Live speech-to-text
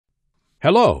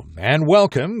Hello, and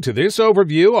welcome to this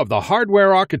overview of the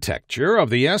hardware architecture of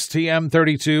the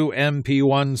STM32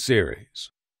 MP1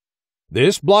 series.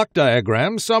 This block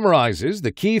diagram summarizes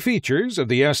the key features of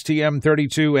the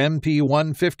STM32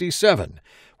 MP157,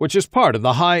 which is part of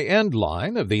the high-end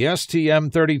line of the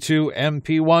STM32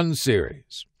 MP1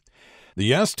 series.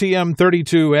 The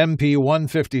STM32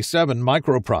 MP157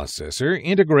 microprocessor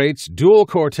integrates dual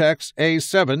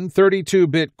Cortex-A7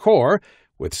 32-bit core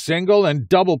with single and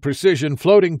double precision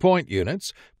floating point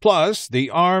units, plus the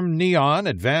Arm Neon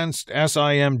Advanced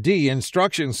SIMD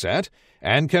instruction set,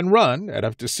 and can run at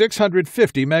up to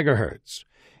 650 MHz.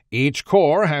 Each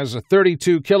core has a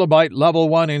 32 KB Level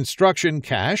 1 instruction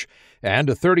cache and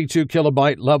a 32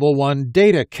 KB Level 1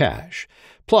 data cache,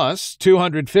 plus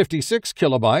 256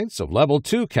 KB of Level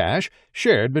 2 cache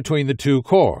shared between the two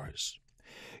cores.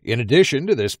 In addition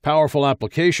to this powerful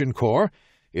application core,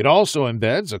 it also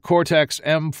embeds a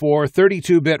Cortex-M4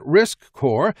 32-bit RISC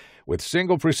core with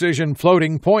single precision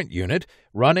floating point unit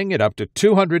running at up to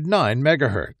 209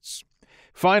 MHz.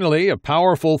 Finally, a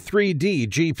powerful 3D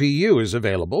GPU is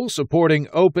available supporting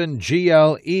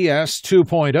OpenGL ES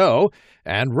 2.0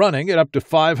 and running at up to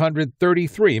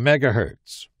 533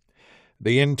 MHz.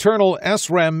 The internal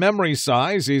SRAM memory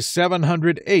size is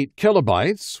 708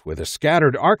 KB with a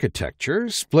scattered architecture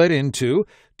split into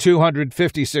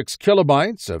 256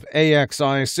 KB of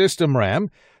AXI system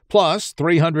RAM plus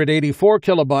 384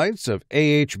 KB of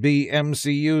AHB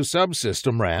MCU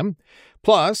subsystem RAM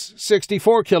plus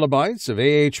 64 KB of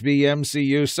AHB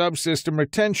MCU subsystem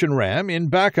retention RAM in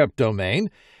backup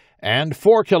domain and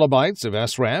 4 KB of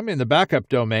SRAM in the backup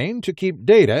domain to keep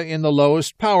data in the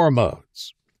lowest power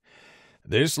modes.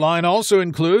 This line also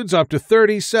includes up to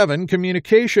 37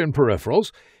 communication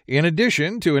peripherals, in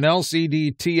addition to an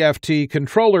LCD TFT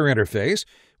controller interface,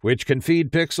 which can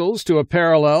feed pixels to a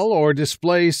parallel or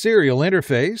display serial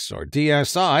interface, or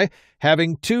DSI,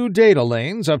 having two data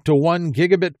lanes up to 1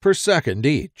 gigabit per second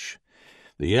each.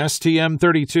 The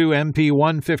STM32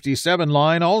 MP157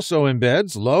 line also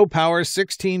embeds low-power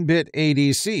 16-bit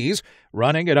ADCs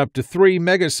running at up to 3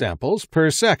 megasamples per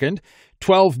second,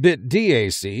 12-bit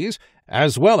DACs,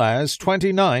 as well as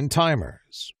 29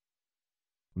 timers.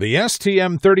 The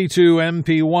STM32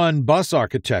 MP1 bus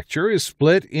architecture is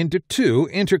split into two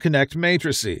interconnect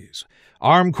matrices,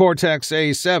 Arm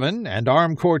Cortex-A7 and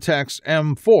Arm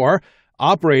Cortex-M4,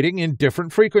 operating in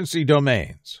different frequency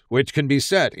domains, which can be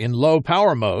set in low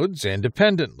power modes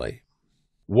independently.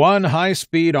 One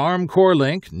high-speed ARM Core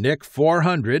Link NIC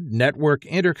 400 network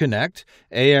interconnect,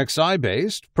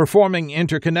 AXI-based, performing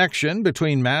interconnection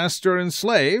between master and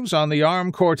slaves on the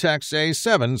Arm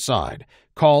Cortex-A7 side,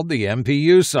 called the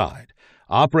MPU side,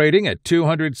 operating at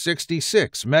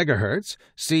 266 MHz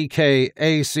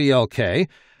CK-ACLK,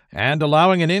 and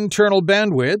allowing an internal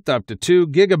bandwidth up to 2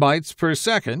 GB per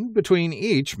second between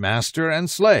each master and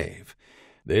slave.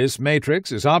 This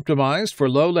matrix is optimized for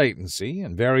low latency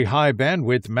and very high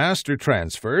bandwidth master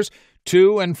transfers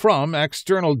to and from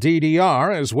external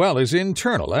DDR as well as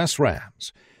internal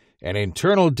SRAMs. An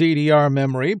internal DDR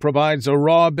memory provides a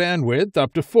raw bandwidth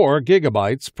up to 4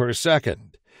 GB per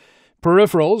second.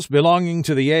 Peripherals belonging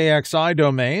to the AXI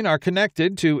domain are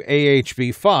connected to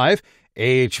AHB5,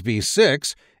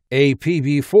 AHB6,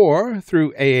 APB4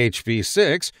 through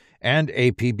AHB6, and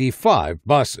APB5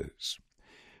 buses.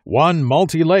 One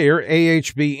multi-layer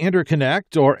AHB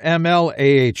interconnect, or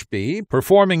ML-AHB,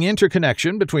 performing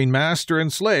interconnection between master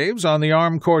and slaves on the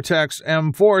Arm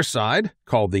Cortex-M4 side,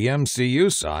 called the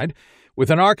MCU side, with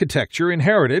an architecture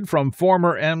inherited from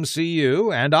former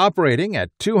MCU and operating at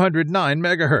 209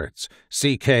 MHz,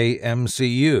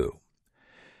 CK-MCU.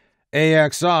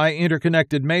 AXI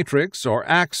interconnected matrix, or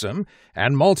AXIM,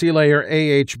 and multilayer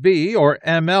AHB, or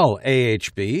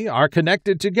ML-AHB, are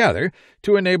connected together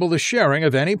to enable the sharing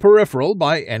of any peripheral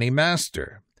by any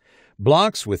master.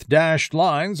 Blocks with dashed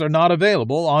lines are not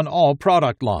available on all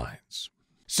product lines.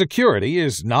 Security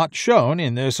is not shown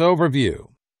in this overview.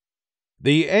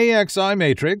 The AXI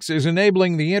matrix is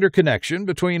enabling the interconnection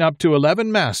between up to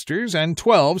 11 masters and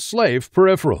 12 slave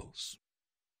peripherals.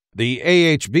 The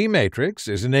AHB matrix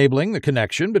is enabling the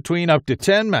connection between up to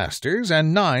 10 masters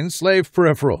and 9 slave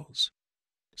peripherals.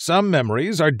 Some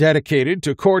memories are dedicated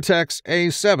to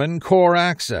Cortex-A7 core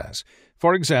access,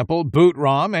 for example boot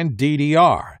ROM and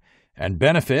DDR, and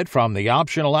benefit from the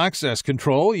optional access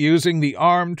control using the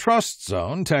ARM Trust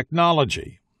Zone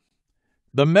technology.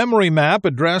 The memory map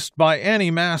addressed by any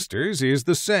masters is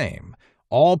the same.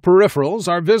 All peripherals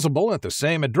are visible at the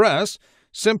same address,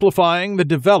 simplifying the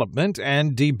development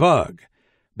and debug.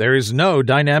 There is no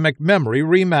dynamic memory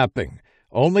remapping.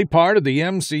 Only part of the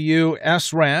MCU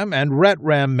SRAM and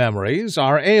RETRAM memories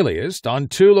are aliased on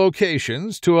 2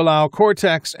 locations to allow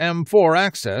Cortex-M4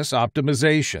 access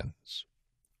optimizations.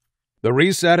 The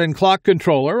Reset and Clock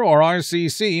Controller, or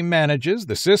RCC, manages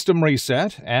the system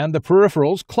reset and the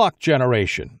peripheral's clock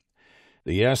generation.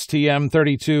 The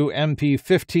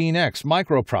STM32MP1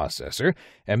 microprocessor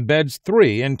embeds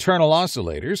 3 internal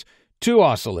oscillators, 2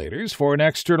 oscillators for an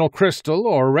external crystal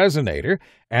or resonator,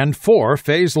 and 4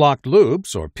 phase-locked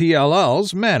loops, or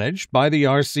PLLs, managed by the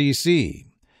RCC.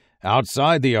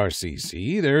 Outside the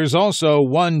RCC, there is also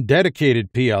 1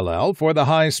 dedicated PLL for the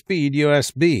high-speed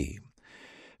USB.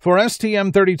 For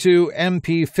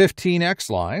STM32MP1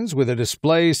 lines with a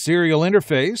Display Serial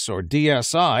Interface, or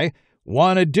DSI,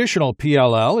 1 additional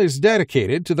PLL is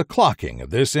dedicated to the clocking of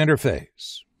this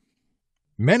interface.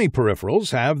 Many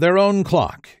peripherals have their own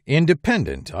clock,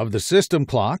 independent of the system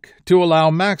clock, to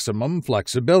allow maximum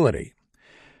flexibility.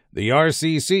 The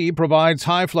RCC provides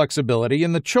high flexibility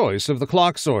in the choice of the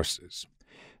clock sources.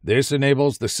 This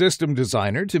enables the system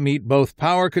designer to meet both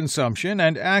power consumption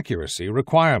and accuracy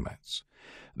requirements.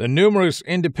 The numerous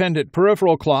independent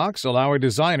peripheral clocks allow a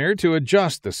designer to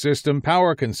adjust the system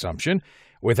power consumption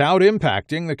without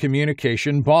impacting the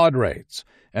communication baud rates,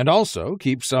 and also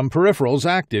keep some peripherals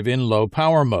active in low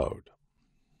power mode.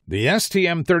 The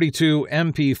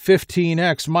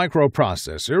STM32MP1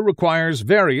 microprocessor requires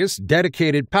various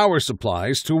dedicated power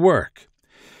supplies to work.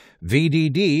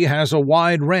 VDD has a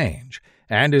wide range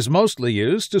and is mostly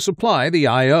used to supply the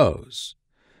I/Os.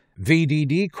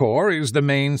 VDD core is the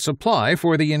main supply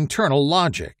for the internal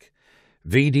logic.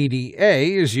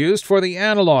 VDD-A is used for the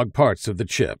analog parts of the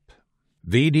chip.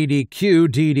 VDD-Q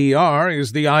DDR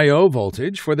is the I/O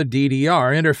voltage for the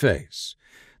DDR interface.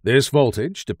 This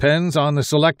voltage depends on the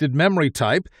selected memory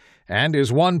type and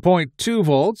is 1.2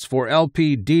 volts for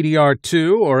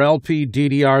LPDDR2 or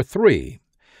LPDDR3,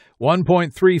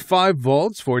 1.35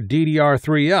 volts for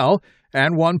DDR3L,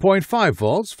 and 1.5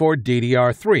 volts for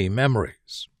DDR3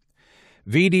 memories.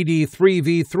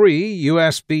 VDD3v3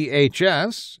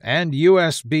 USB-HS and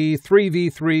USB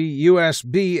 3v3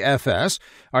 USB-FS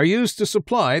are used to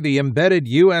supply the embedded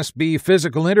USB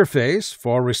physical interface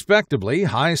for respectively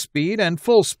high-speed and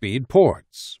full-speed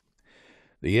ports.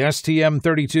 The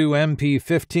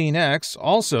STM32MP1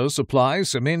 also supplies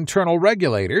some internal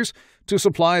regulators to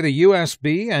supply the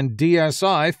USB and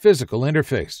DSI physical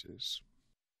interfaces.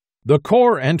 The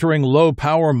core entering low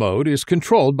power mode is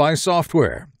controlled by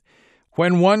software.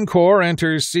 When one core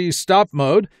enters C-stop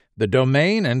mode, the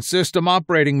domain and system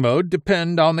operating mode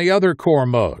depend on the other core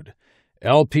mode.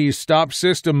 LP stop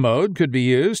system mode could be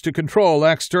used to control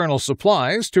external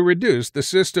supplies to reduce the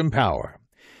system power.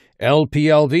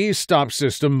 LPLV stop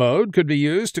system mode could be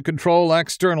used to control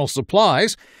external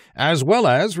supplies, as well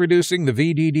as reducing the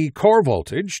VDD core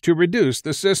voltage to reduce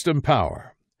the system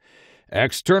power.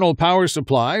 External power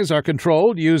supplies are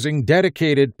controlled using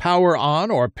dedicated power on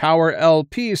or power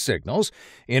LP signals,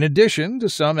 in addition to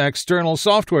some external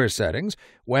software settings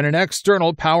when an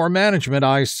external power management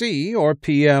IC or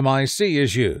PMIC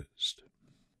is used.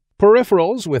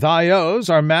 Peripherals with I/Os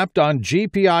are mapped on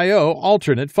GPIO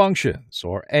alternate functions,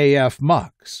 or AF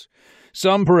MUX.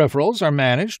 Some peripherals are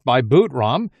managed by boot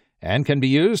ROM and can be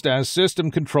used as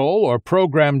system control or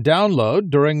program download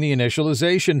during the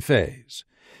initialization phase.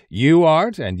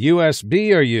 UART and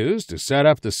USB are used to set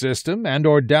up the system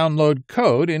and/or download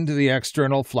code into the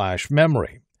external flash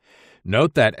memory.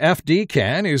 Note that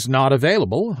FDCAN is not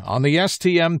available on the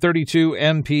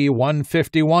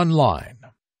STM32MP151 line.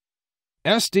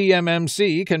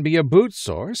 SDMMC can be a boot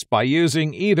source by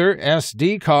using either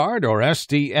SD card or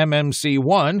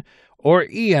SDMMC1 or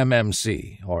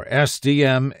eMMC or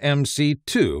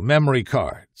SDMMC2 memory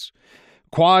cards.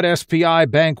 Quad SPI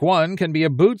Bank 1 can be a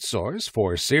boot source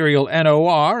for serial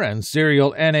NOR and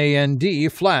serial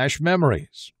NAND flash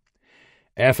memories.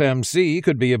 FMC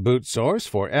could be a boot source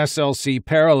for SLC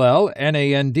parallel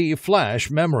NAND flash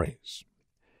memories.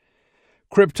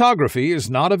 Cryptography is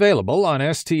not available on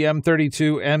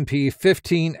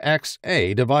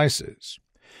STM32MP1 devices.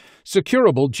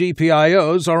 Securable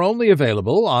GPIOs are only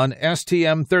available on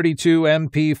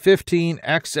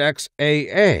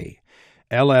STM32MP1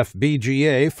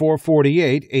 LFBGA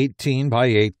 448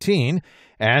 18x18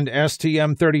 and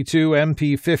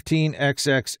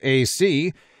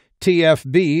STM32MP1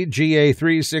 TFB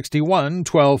GA361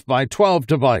 12x12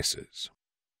 devices.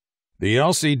 The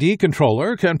LCD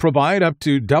controller can provide up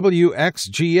to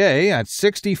WXGA at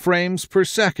 60 frames per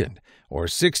second or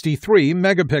 63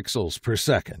 megapixels per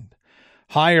second.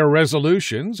 Higher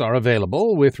resolutions are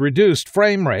available with reduced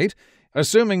frame rate,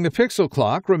 assuming the pixel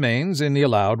clock remains in the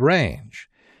allowed range.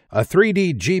 A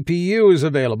 3D GPU is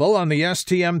available on the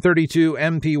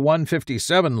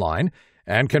STM32MP157 line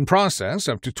and can process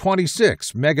up to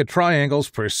 26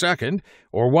 megatriangles per second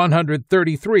or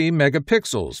 133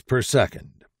 megapixels per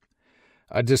second.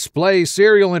 A display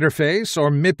serial interface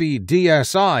or MIPI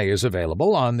DSI is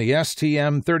available on the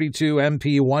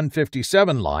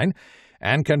STM32MP157 line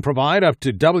and can provide up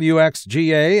to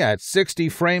WXGA at 60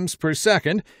 frames per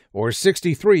second or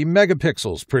 63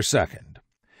 megapixels per second.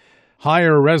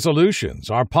 Higher resolutions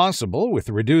are possible with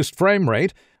reduced frame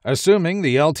rate, assuming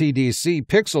the LTDC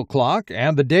pixel clock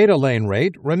and the data lane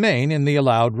rate remain in the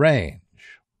allowed range.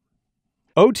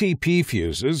 OTP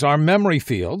fuses are memory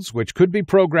fields which could be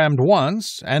programmed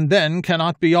once and then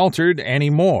cannot be altered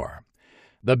anymore.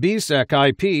 The BSEC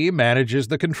IP manages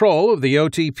the control of the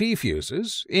OTP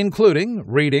fuses, including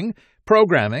reading,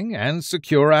 programming, and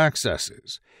secure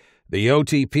accesses. The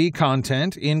OTP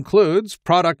content includes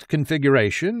product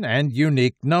configuration and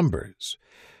unique numbers.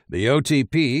 The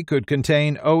OTP could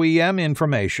contain OEM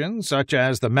information such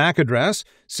as the MAC address,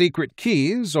 secret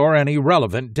keys, or any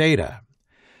relevant data.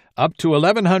 Up to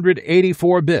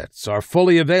 1184 bits are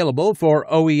fully available for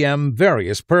OEM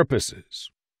various purposes.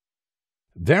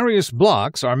 Various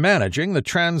blocks are managing the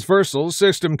transversal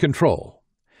system control.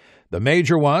 The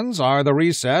major ones are the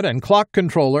reset and clock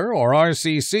controller, or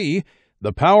RCC,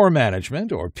 the power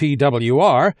management, or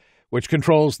PWR, which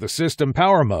controls the system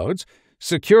power modes,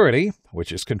 security,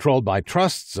 which is controlled by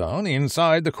Trust Zone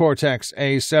inside the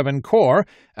Cortex-A7 core,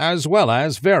 as well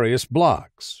as various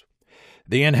blocks.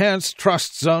 The Enhanced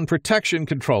Trust Zone Protection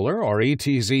Controller, or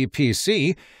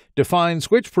ETZ-PC, defines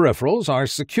which peripherals are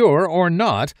secure or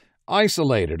not,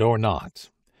 isolated or not.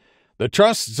 The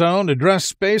Trust Zone Address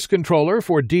Space Controller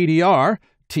for DDR,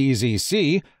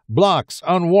 TZC, blocks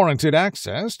unwarranted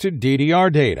access to DDR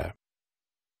data.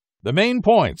 The main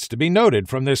points to be noted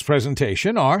from this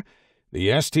presentation are the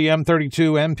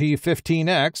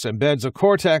STM32MP15X embeds a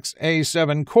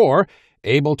Cortex-A7 core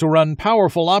able to run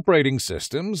powerful operating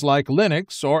systems like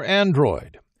Linux or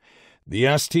Android. The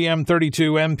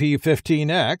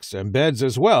STM32MP15X embeds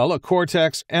as well a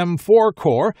Cortex-M4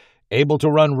 core able to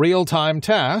run real-time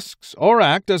tasks or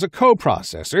act as a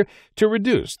coprocessor to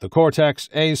reduce the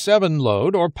Cortex-A7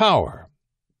 load or power.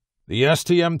 The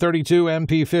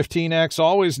STM32MP15X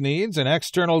always needs an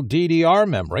external DDR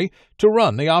memory to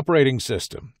run the operating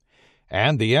system.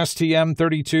 And the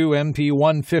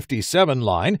STM32MP157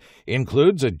 line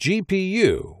includes a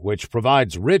GPU, which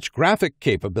provides rich graphic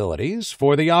capabilities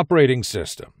for the operating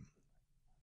system.